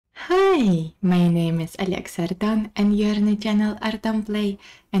Hi, my name is Alexa Ardan and you're on the channel Ardan Play,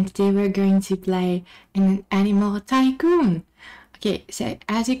 and today we're going to play in an animal tycoon. Okay, so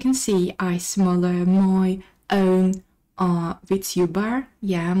as you can see, I smaller my own VTuber,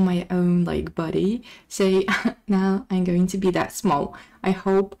 yeah, my own like body. So now I'm going to be that small. I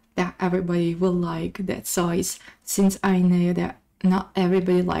hope that everybody will like that size, since I know that not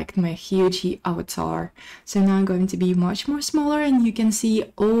everybody liked my huge avatar. So now I'm going to be much more smaller, and you can see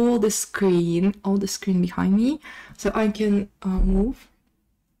all the screen behind me. So I can move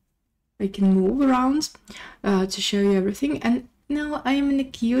around to show you everything. And now I'm in a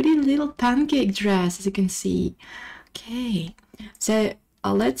cutie little pancake dress, as you can see. Okay, so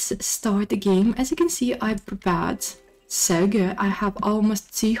let's start the game. As you can see, I prepared so good. I have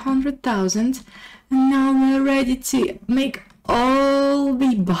almost 200,000, and now we're ready to make all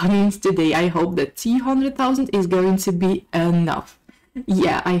the buttons today. I hope that 200,000 is going to be enough.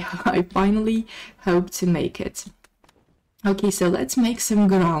 Yeah, I finally hope to make it. Okay, so let's make some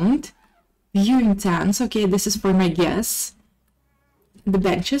ground viewing tents. Okay, this is for my guests. The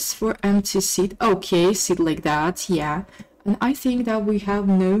benches for them to sit. Okay, sit like that, yeah. And I think that we have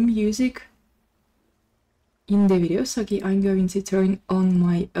no music in the videos. Okay, I'm going to turn on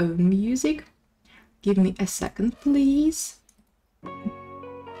my own music. Give me a second, please.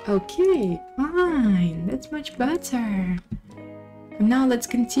 Okay, fine, that's much better. And now let's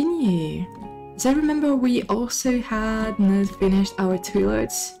continue. As I remember, we also had not finished our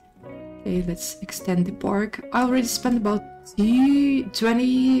toilets. Okay, let's extend the park. I already spent about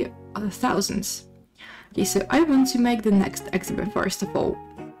 20,000. Okay, so I want to make the next exhibit first of all.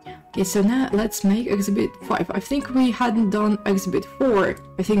 Okay, so now let's make exhibit 5. I think we hadn't done exhibit 4.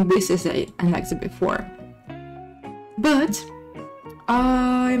 I think this is an exhibit 4. But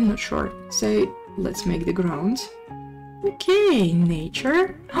I'm not sure. So let's make the ground. Okay,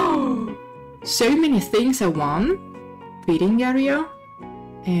 nature. Oh, so many things at one. Feeding area.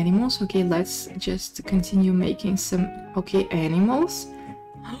 Animals. Okay, let's just continue making some. Okay, animals.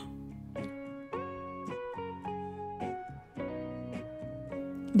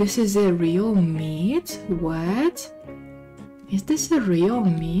 This is a real meat? What? Is this a real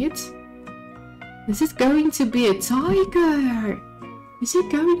meat? Is it going to be a tiger? Is it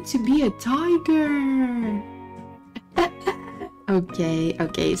going to be a tiger?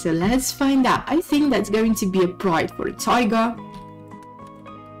 Okay, so let's find out. I think that's going to be a pride for a tiger.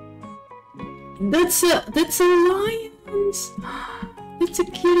 That's a lions. It's a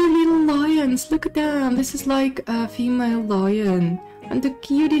cute little lions. Look at them. This is like a female lion. And the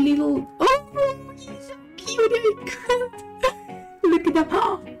cutie little... Oh, he's so cute. I can't. Look at them.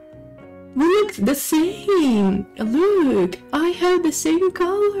 Oh, we look the same. Look, I have the same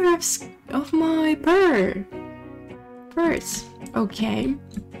color of my furs. Okay.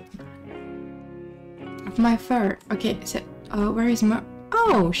 Of my fur. Okay, so where is my...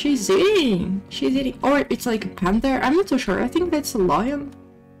 Oh, she's eating. Or it's like a panther. I'm not so sure. I think that's a lion.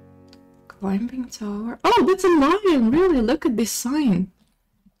 Climbing tower. Oh, that's a lion. Really, look at this sign.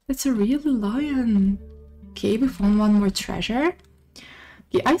 That's a real lion. Okay, we found one more treasure.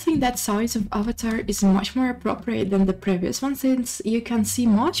 Yeah, I think that size of avatar is much more appropriate than the previous one, since you can see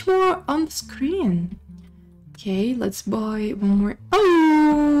much more on the screen. Okay, let's buy one more.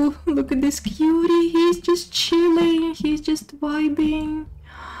 Oh, look at this cutie. He's just chilling. He's just vibing.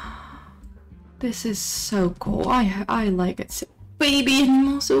 This is so cool. I like it. So, baby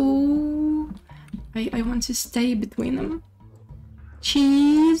animals. Oh, I want to stay between them.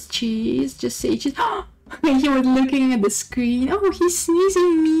 Cheese. Just say cheese. He was looking at the screen. Oh, he's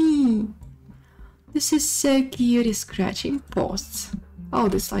sneezing me. This is so cute. He's scratching posts. Oh,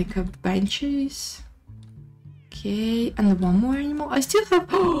 there's like a benches. Okay, and one more animal. I still have...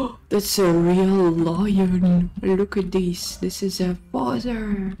 Oh, that's a real lion. Look at this. This is a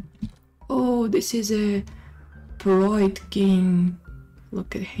father. Oh, this is a pride king.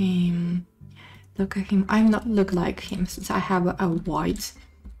 Look at him. Look at him. I'm not look like him, since I have a white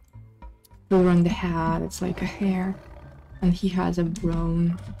fur on the head. It's like a hair. And he has a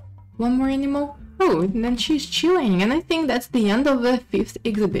brown. One more animal. Oh, and then she's chilling. And I think that's the end of the 5th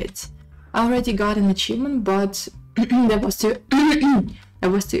exhibit. I already got an achievement, but that was too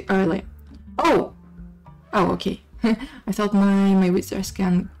that was too early. Oh, okay. I thought my wizards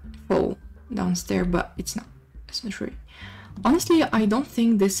can fall downstairs, but it's not. It's not true. Honestly, I don't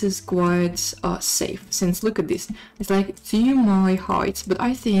think this is quite safe, since look at this. It's like 2 my height, but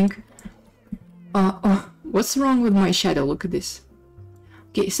I think... what's wrong with my shadow? Look at this.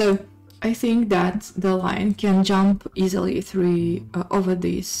 Okay, so I think that the lion can jump easily through over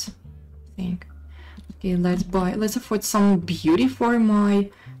this thing. Okay, let's afford some beauty for my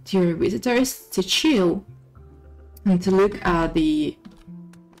to your visitors to chill and to look at the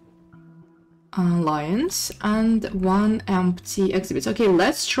lions and one empty exhibit. Okay,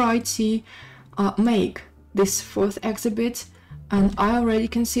 let's try to make this fourth exhibit, and I already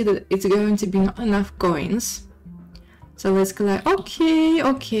can see that it's going to be not enough coins. So let's collect.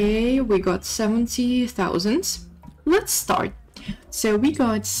 Okay, we got 70,000. Let's start. So we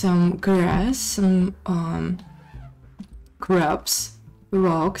got some grass, some crabs,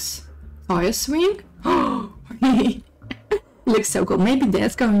 rocks, tire swing. Oh, looks so cool. Maybe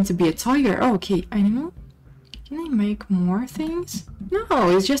that's going to be a tiger. Oh, okay, animal. Can I make more things?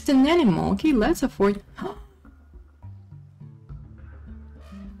 No, it's just an animal. Okay, let's afford.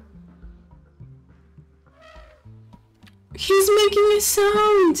 He's making a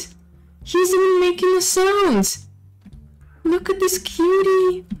sound! He's even making a sound! Look at this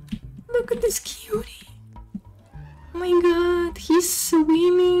cutie! Look at this cutie! Oh my god, he's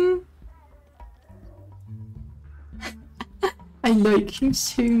swimming! I like him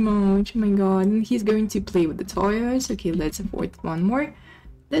so much, oh my god. And he's going to play with the toys. Okay, let's afford one more.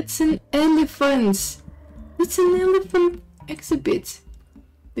 That's an elephant! That's an elephant exhibit!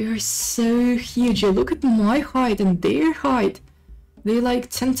 They are so huge. Look at my height and their height. They're like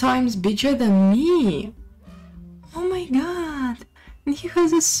 10 times bigger than me. Oh my god. And he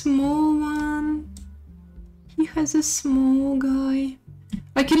has a small one. He has a small guy.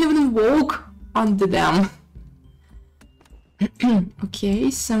 I can't even walk under them.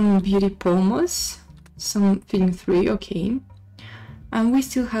 Okay, some beauty pomos. Some feeding 3, okay. And we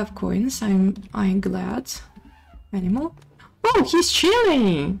still have coins. I'm glad. Animal. Oh, he's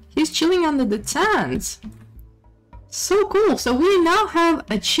chilling! He's chilling under the tent! So cool! So we now have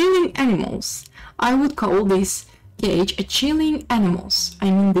a chilling animals. I would call this cage a chilling animals.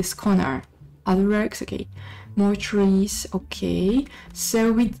 I mean this corner. Other rocks, okay. More trees, okay.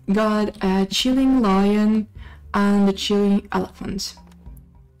 So we got a chilling lion and a chilling elephant.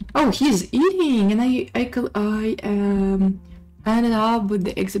 Oh, he's eating! And I ended up with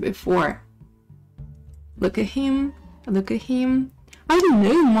the exhibit 4. Look at him. Look at him. I don't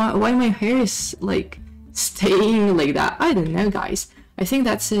know why my hair is like staying like that. I don't know, guys. I think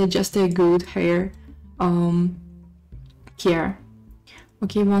that's just a good hair care.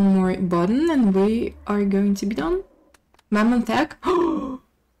 Okay, one more button and we are going to be done. Mammoth egg.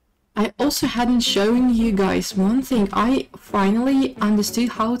 I also hadn't shown you guys one thing. I finally understood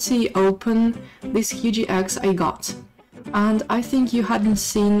how to open these huge eggs I got. And I think you hadn't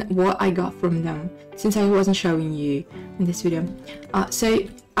seen what I got from them, since I wasn't showing you in this video. So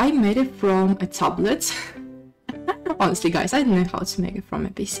I made it from a tablet. Honestly, guys, I don't know how to make it from a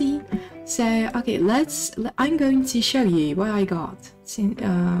PC. So, okay, I'm going to show you what I got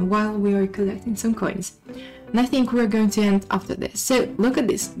while we are collecting some coins. And I think we're going to end after this. So, look at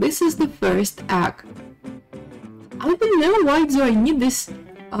this. This is the first egg. I don't know why do I need this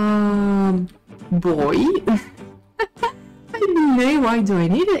boy. I don't know why do I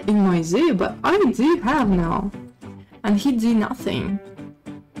need it in my zoo, but I do have now. And he do nothing.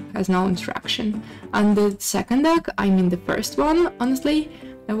 Has no interaction. And the second egg, I mean the first one, honestly,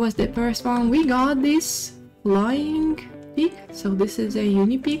 that was the first one. We got this flying pig. So this is a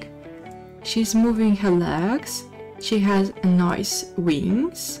uni pig. She's moving her legs. She has nice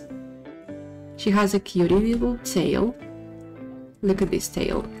wings. She has a cutie little tail. Look at this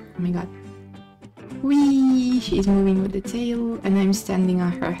tail. Oh my god. Whee! She's moving with the tail and I'm standing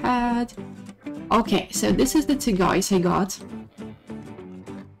on her head. Okay, so this is the 2 guys I got.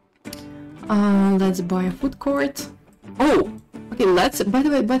 Let's buy a food court. Oh! Okay, by the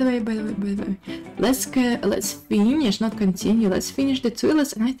way, let's finish, not continue, let's finish the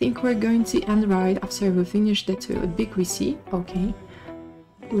toilets, and I think we're going to end right after we finish the toilet. Big receipt, okay.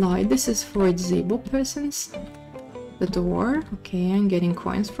 Light, this is for disabled persons. The door, okay, I'm getting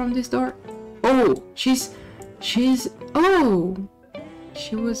coins from this door. Oh, oh,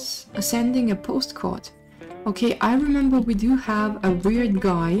 she was sending a postcard. Okay, I remember we do have a weird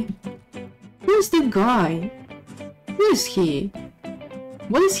guy. Who's the guy? Who is he?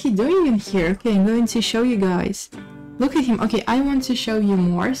 What is he doing in here? Okay, I'm going to show you guys. Look at him. Okay, I want to show you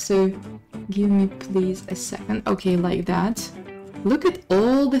more, so give me please a second. Okay, like that. Look at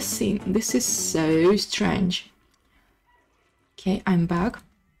all the scene. This is so strange. Okay, I'm back.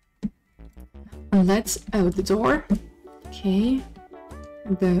 And let's out the door. Okay.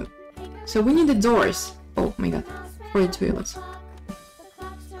 So we need the doors. Oh my god. For the toilets.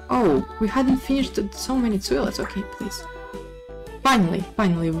 Oh, we hadn't finished so many toilets. Okay, please.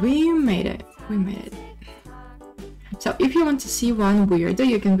 Finally, we made it. We made it. So if you want to see one weirdo,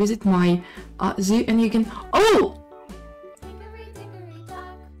 you can visit my zoo and you can... Oh!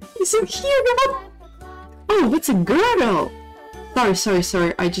 isn't here. What? Oh, that's a girdle.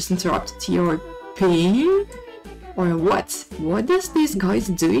 Sorry. I just interrupted your peeing? Or what? What is these guys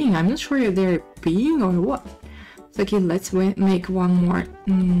doing? I'm not sure if they're peeing or what. Okay, let's make one more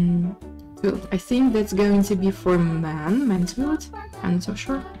tool. I think that's going to be for man toilet. I'm not so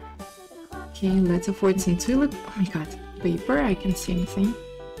sure. Okay, let's afford some toilet. Oh my god, paper, I can't see anything.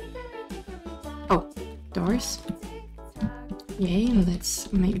 Oh, doors. Yay,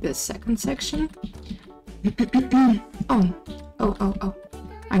 let's make the second section. Oh,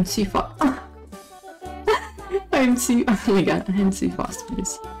 I'm too fast. Oh my god, I'm too fast for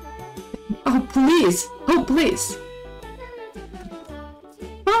this. Oh please!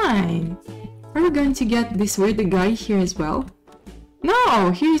 Fine! Are we going to get this weird guy here as well?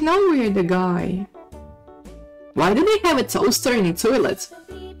 No, he's not weird guy. Why do they have a toaster in the toilet?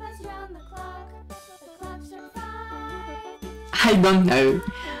 I don't know.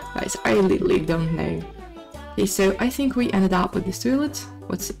 Guys, I literally don't know. Okay, so I think we ended up with this toilet.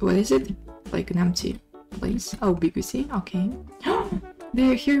 What is it? Like an empty place. Oh, BBC, okay.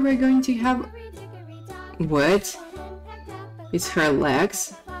 There, here we're going to have... What? It's her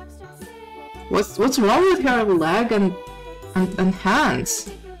legs? What's wrong with her leg and hands?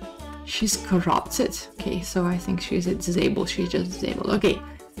 She's corrupted. Okay, so I think she's disabled. She's just disabled. Okay.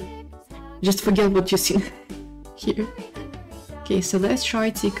 Just forget what you see here. Okay, so let's try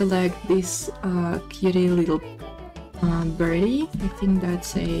to collect this cutie little birdie. I think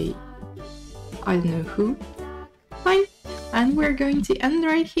that's a... I don't know who. Fine. And we're going to end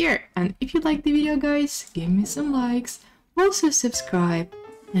right here. And if you like the video, guys, give me some likes. Also subscribe.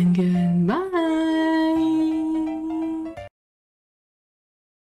 And goodbye.